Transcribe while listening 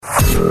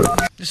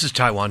This is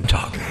Taiwan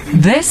Talk.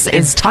 This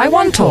is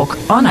Taiwan Talk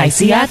on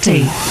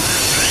ICRT.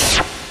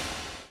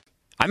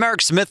 I'm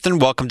Eric Smith, and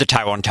welcome to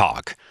Taiwan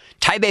Talk.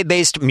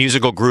 Taipei-based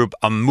musical group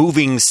A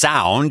Moving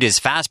Sound is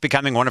fast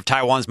becoming one of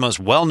Taiwan's most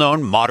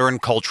well-known modern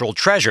cultural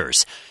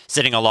treasures,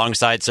 sitting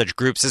alongside such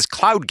groups as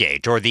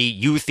Cloudgate or the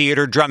U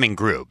Theater Drumming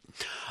Group.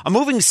 A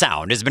Moving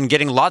Sound has been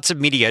getting lots of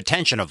media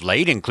attention of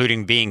late,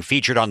 including being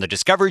featured on the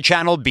Discovery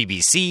Channel,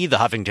 BBC, The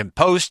Huffington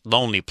Post,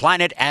 Lonely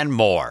Planet, and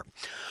more.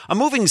 A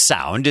Moving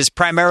Sound is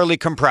primarily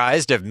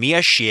comprised of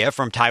Mia Xie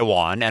from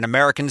Taiwan and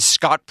American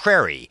Scott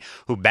Prairie,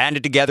 who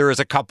banded together as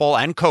a couple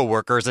and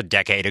co-workers a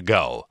decade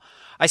ago.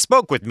 I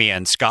spoke with Mia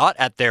and Scott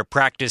at their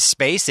practice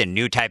space in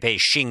New Taipei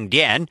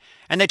Xingdian,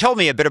 and they told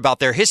me a bit about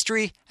their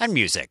history and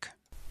music.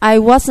 I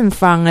wasn't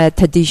from a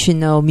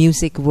traditional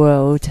music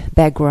world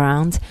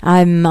background.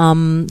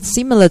 I'm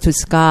similar to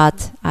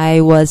Scott.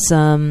 I was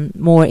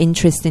more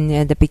interested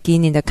at the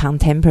beginning the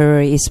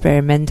contemporary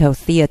experimental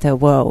theater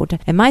world.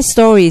 And my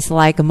story is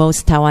like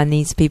most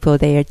Taiwanese people,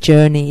 their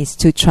journey is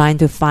to trying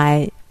to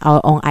find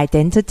our own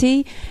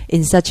identity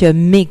in such a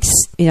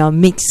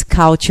mixed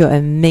culture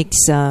and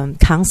mixed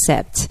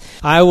concept.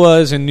 I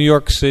was in New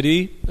York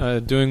City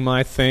doing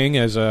my thing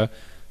as a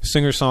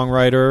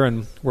singer-songwriter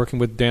and working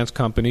with dance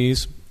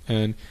companies.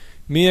 And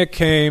Mia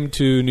came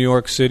to New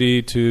York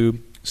City to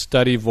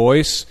study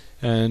voice,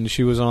 and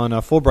she was on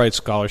a Fulbright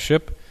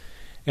scholarship.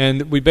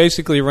 And we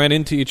basically ran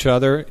into each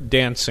other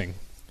dancing.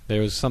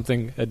 There was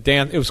something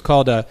it's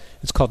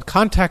called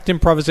contact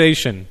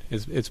improvisation.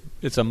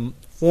 It's a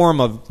form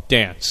of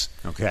dance.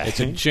 Okay. It's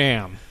a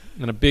jam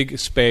in a big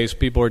space.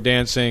 People are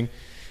dancing,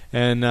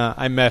 and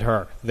I met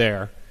her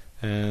there.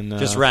 And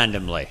Just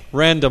randomly.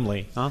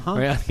 Randomly. Uh-huh.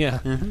 Yeah.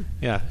 Mm-hmm.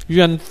 Yeah.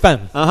 Yuan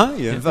Fen. Uh-huh.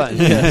 Yuan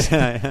Yes.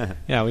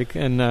 Yeah, we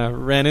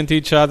ran into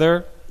each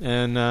other,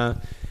 and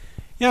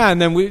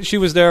and then she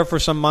was there for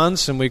some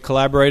months, and we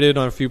collaborated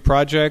on a few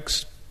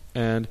projects.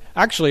 And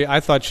actually,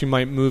 I thought she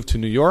might move to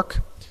New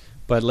York,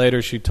 but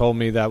later she told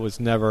me that was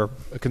never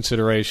a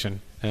consideration.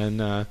 And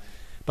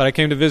but I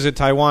came to visit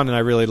Taiwan, and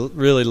I really,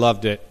 really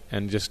loved it,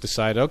 and just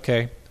decided,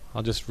 okay,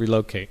 I'll just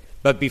relocate.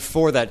 But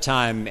before that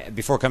time,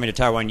 before coming to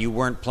Taiwan, you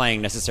weren't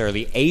playing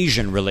necessarily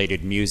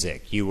Asian-related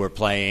music. You were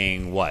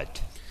playing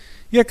what?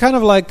 Yeah, kind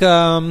of like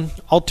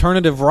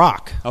alternative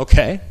rock.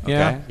 Okay.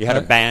 Yeah. You had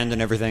a band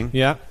and everything?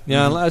 Yeah.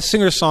 Mm-hmm. A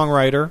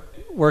singer-songwriter,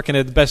 working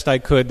at the best I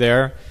could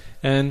there.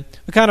 And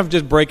kind of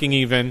just breaking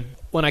even.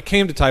 When I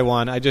came to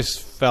Taiwan, I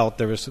just felt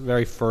there was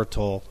very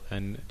fertile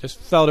and just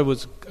felt it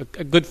was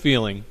a good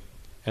feeling.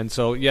 And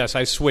so, yes,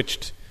 I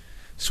switched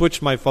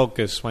my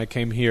focus when I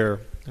came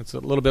here. It's a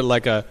little bit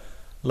like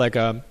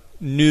a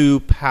new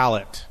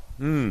palette,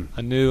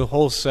 a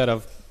new set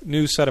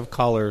of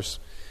colors.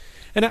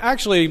 And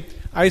actually,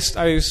 I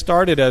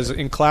started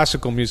in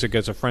classical music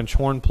as a French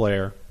horn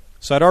player,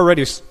 so I'd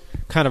already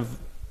kind of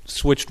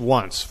switched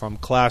once from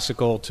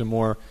classical to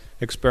more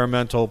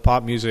experimental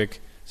pop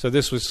music. So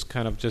this was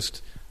kind of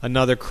just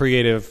another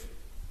creative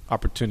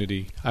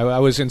opportunity. I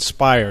was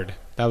inspired.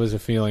 That was a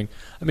feeling.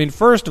 I mean,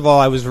 first of all,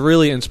 I was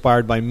really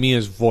inspired by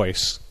Mia's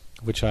voice,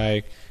 which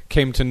I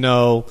came to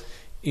know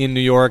in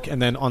New York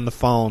and then on the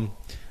phone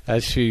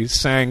as she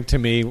sang to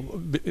me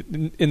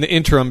in the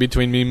interim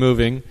between me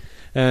moving.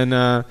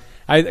 And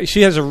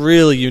she has a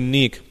really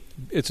unique,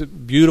 it's a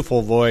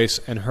beautiful voice,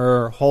 and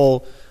her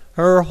whole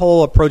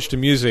approach to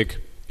music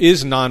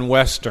is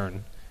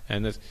non-Western.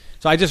 And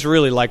so I just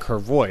really like her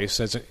voice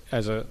as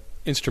a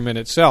instrument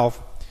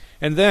itself.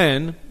 And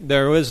then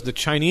there was the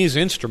Chinese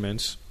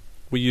instruments.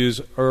 We use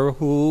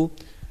erhu,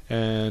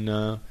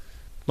 and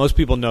most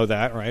people know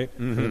that, right?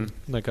 Mm-hmm.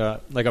 Like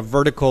a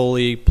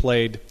vertically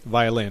played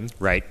violin.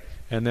 Right.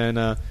 And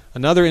then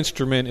another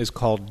instrument is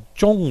called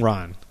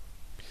zhongran.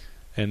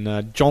 And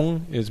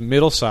zhong is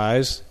middle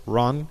size,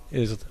 ran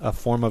is a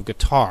form of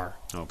guitar.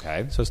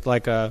 Okay. So it's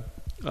like a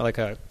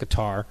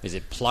guitar. Is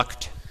it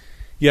plucked?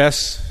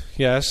 Yes.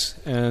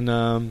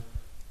 And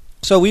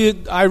so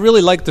I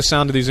really like the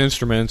sound of these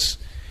instruments.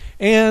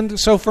 And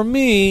so for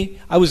me,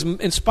 I was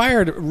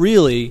inspired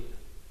really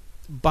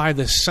by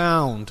the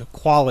sound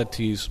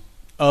qualities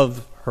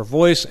of her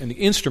voice and the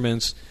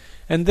instruments,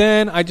 and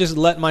then I just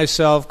let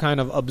myself kind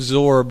of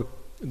absorb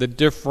the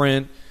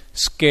different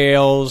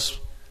scales,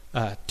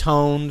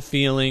 tone,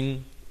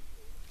 feeling,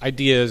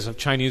 ideas of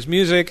Chinese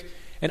music,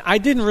 and I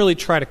didn't really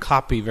try to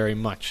copy very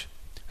much.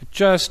 I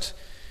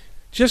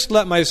just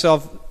let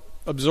myself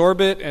absorb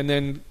it, and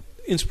then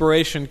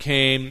inspiration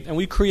came, and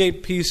we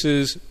create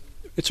pieces.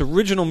 It's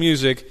original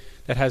music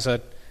that has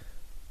a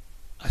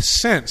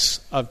sense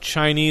of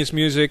Chinese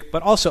music,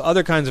 but also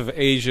other kinds of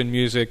Asian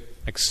music,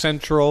 like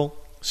Central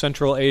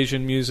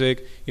Asian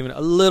music, even a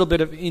little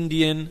bit of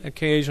Indian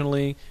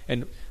occasionally.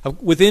 And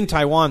within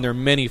Taiwan, there are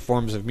many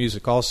forms of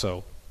music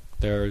also.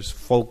 There's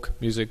folk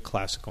music,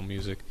 classical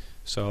music.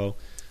 So,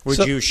 Would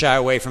you shy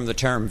away from the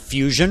term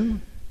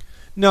fusion?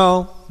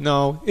 No.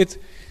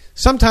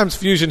 Sometimes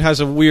fusion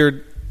has a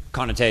weird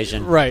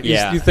connotation. Right.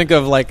 Yeah. You think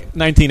of like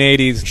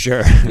 1980s.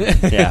 Sure.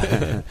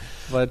 Yeah.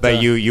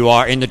 But you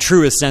are, in the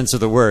truest sense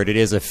of the word, it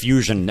is a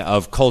fusion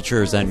of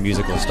cultures and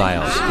musical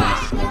styles.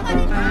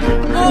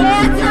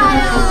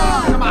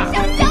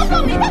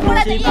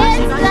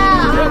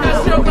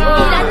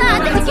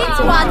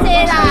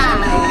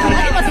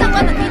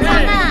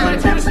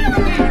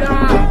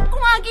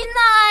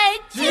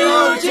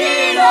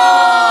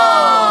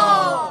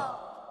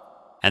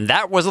 And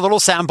that was a little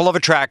sample of a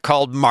track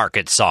called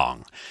Market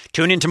Song.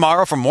 Tune in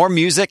tomorrow for more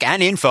music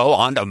and info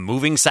on A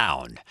Moving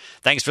Sound.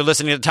 Thanks for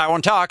listening to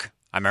Taiwan Talk.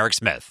 I'm Eric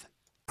Smith.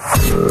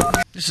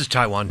 This is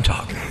Taiwan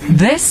Talk.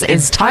 This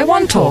is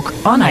Taiwan Talk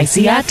on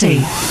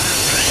ICRT.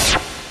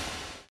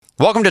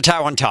 Welcome to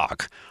Taiwan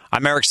Talk.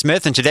 I'm Eric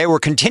Smith, and today we're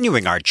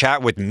continuing our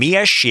chat with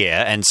Mia Xie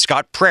and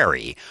Scott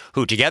Prairie,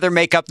 who together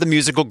make up the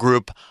musical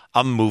group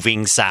A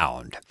Moving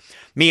Sound.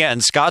 Mia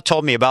and Scott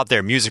told me about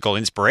their musical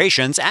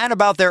inspirations and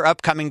about their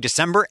upcoming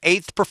December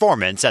 8th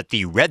performance at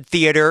the Red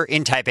Theater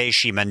in Taipei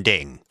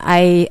Ximending.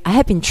 I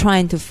have been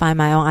trying to find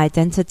my own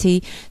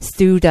identity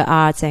through the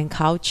arts and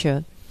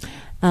culture.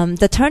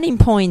 The turning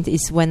point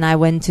is when I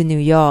went to New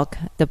York,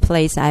 the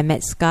place I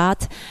met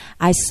Scott.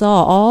 I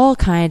saw all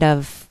kind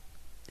of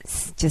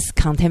just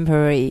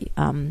contemporary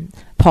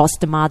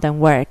postmodern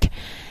work,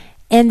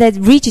 and that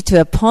reached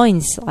to a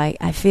point like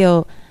I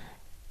feel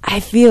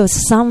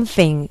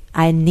something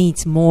I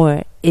need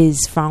more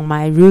is from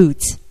my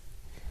roots.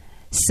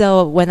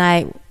 So when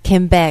I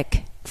came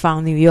back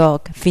from New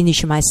York,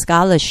 finished my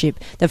scholarship,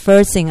 the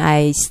first thing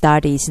I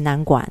studied is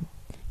Nanguan.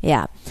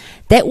 Yeah,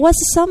 that was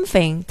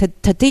something.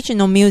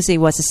 Traditional music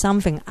was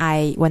something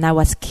when I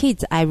was a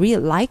kid, I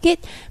really like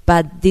it,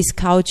 but this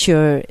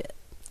culture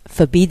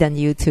forbidden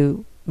you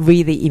to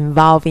really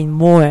involve in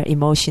more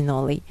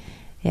emotionally.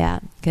 Yeah,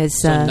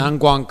 because so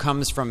Nanguan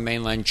comes from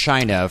mainland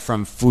China,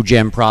 from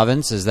Fujian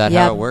province. Is that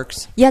how it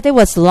works? Yeah, that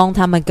was a long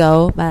time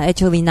ago, but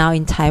actually now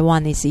in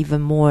Taiwan it's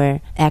even more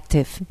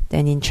active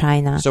than in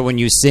China. So when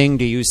you sing,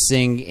 do you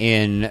sing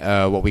in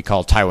what we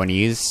call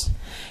Taiwanese?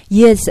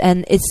 Yes,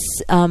 and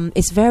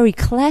it's very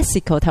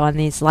classical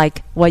Taiwanese,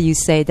 like what you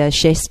say, the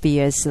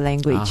Shakespeare's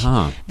language.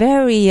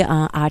 Very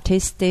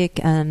artistic.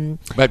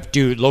 But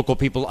do local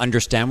people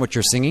understand what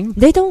you're singing?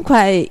 They don't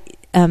quite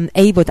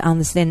able to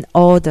understand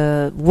all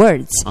the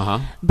words.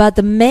 But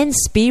the main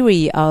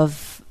spirit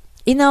of,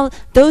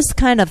 those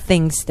kind of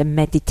things, the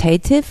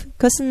meditative,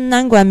 because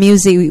Nanguan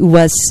music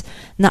was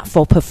not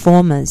for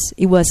performance.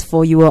 It was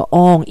for your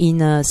own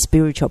inner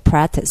spiritual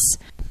practice.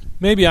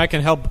 Maybe I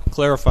can help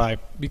clarify,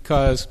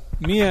 because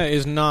Mia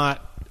is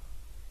not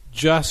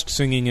just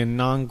singing in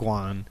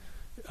Nanguan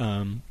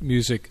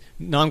music,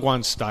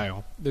 Nanguan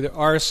style.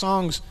 Our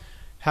songs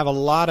have a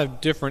lot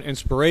of different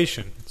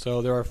inspiration.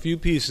 So there are a few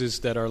pieces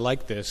that are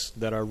like this,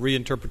 that are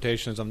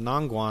reinterpretations of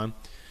Nanguan,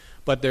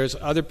 but there's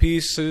other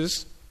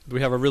pieces.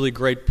 We have a really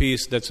great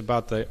piece that's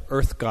about the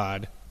earth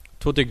god,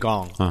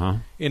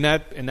 Tutigong. In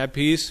that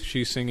piece,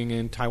 she's singing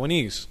in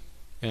Taiwanese.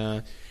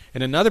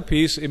 In another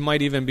piece, it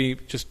might even be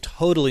just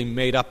totally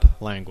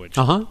made-up language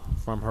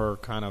from her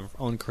kind of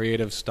own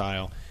creative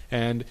style.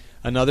 And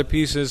another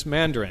piece is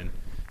Mandarin.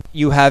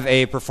 You have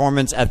a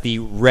performance at the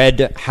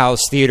Red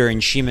House Theater in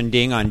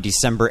Ximending on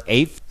December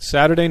 8th.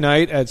 Saturday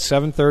night at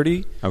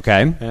 7:30.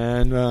 Okay.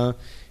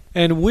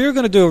 And we're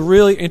going to do a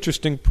really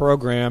interesting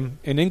program.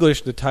 In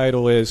English, the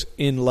title is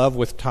In Love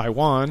with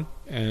Taiwan.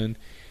 And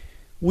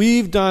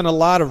we've done a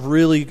lot of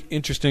really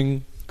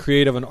interesting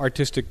creative and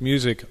artistic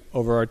music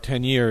over our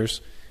 10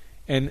 years.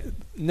 And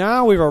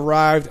now we've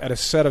arrived at a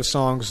set of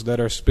songs that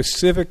are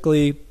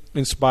specifically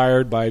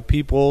inspired by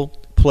people,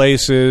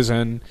 places,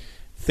 and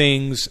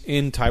things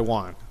in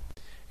Taiwan.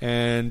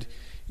 And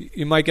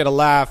you might get a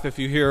laugh if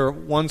you hear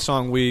one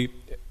song. I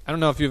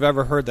don't know if you've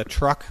ever heard the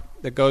truck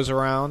that goes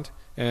around,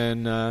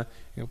 and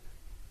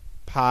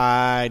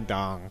Pai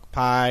Dong,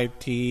 Pai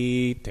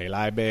Ti Te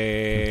Lai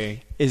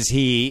Bei. Is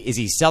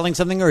he selling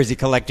something, or is he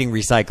collecting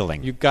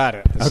recycling? You got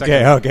it.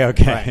 Okay.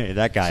 Right.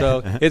 That guy.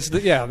 So it's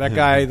that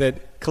guy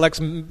that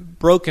collects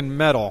broken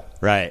metal.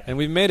 Right. And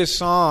we've made a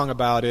song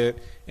about it,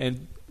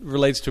 and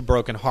relates to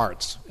broken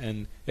hearts,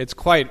 and it's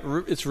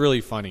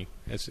really funny.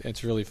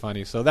 It's really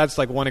funny. So that's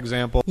like one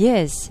example.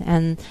 Yes,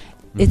 and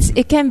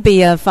it can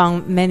be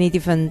from many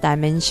different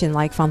dimensions,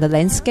 like from the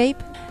landscape,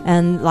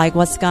 and like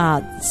what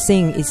Scott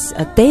sing is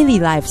a daily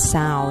life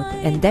sound,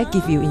 and that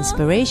give you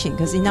inspiration,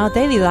 because in our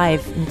daily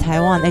life in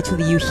Taiwan,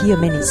 actually you hear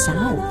many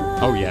sound.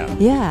 Oh yeah.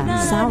 Yeah,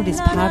 sound is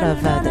part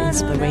of the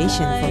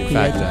inspiration for creating.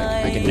 In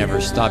fact, I can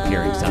never stop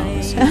hearing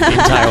sounds in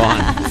Taiwan.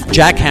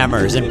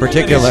 Jackhammers in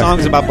particular.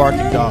 Songs about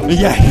barking dogs.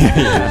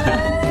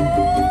 Yeah.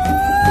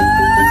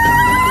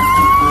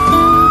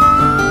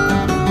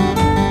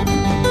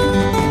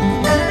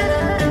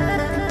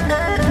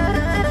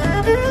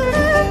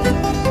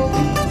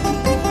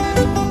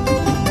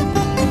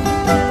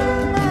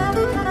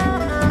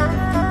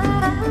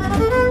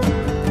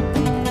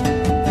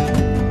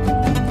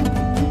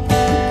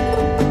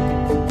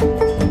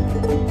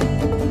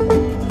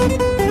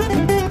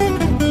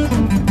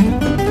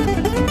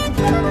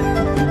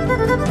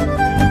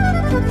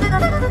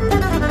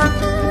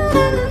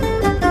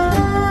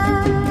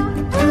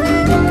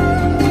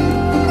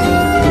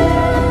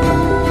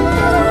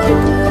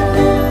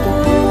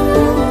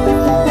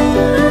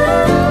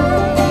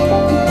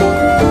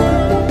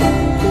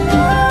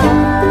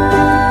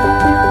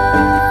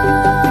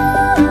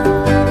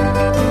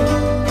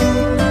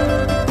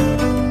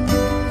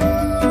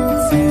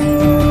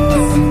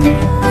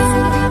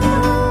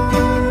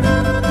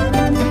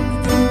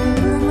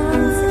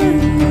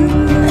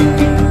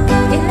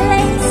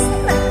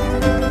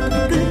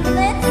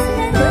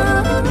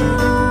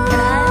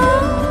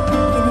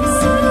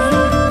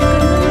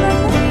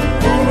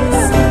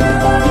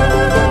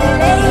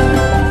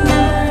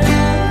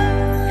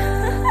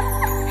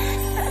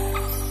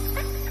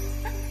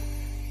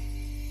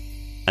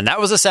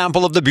 was a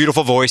sample of the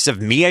beautiful voice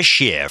of Mia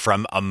Xie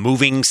from A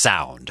Moving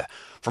Sound.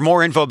 For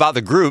more info about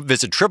the group,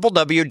 visit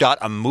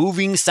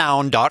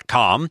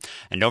www.amovingsound.com.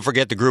 And don't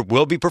forget the group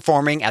will be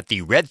performing at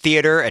the Red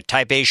Theater at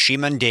Taipei's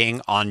Ximending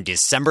on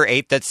December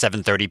 8th at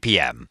 7:30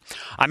 p.m.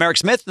 I'm Eric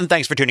Smith, and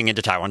thanks for tuning in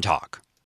to Taiwan Talk.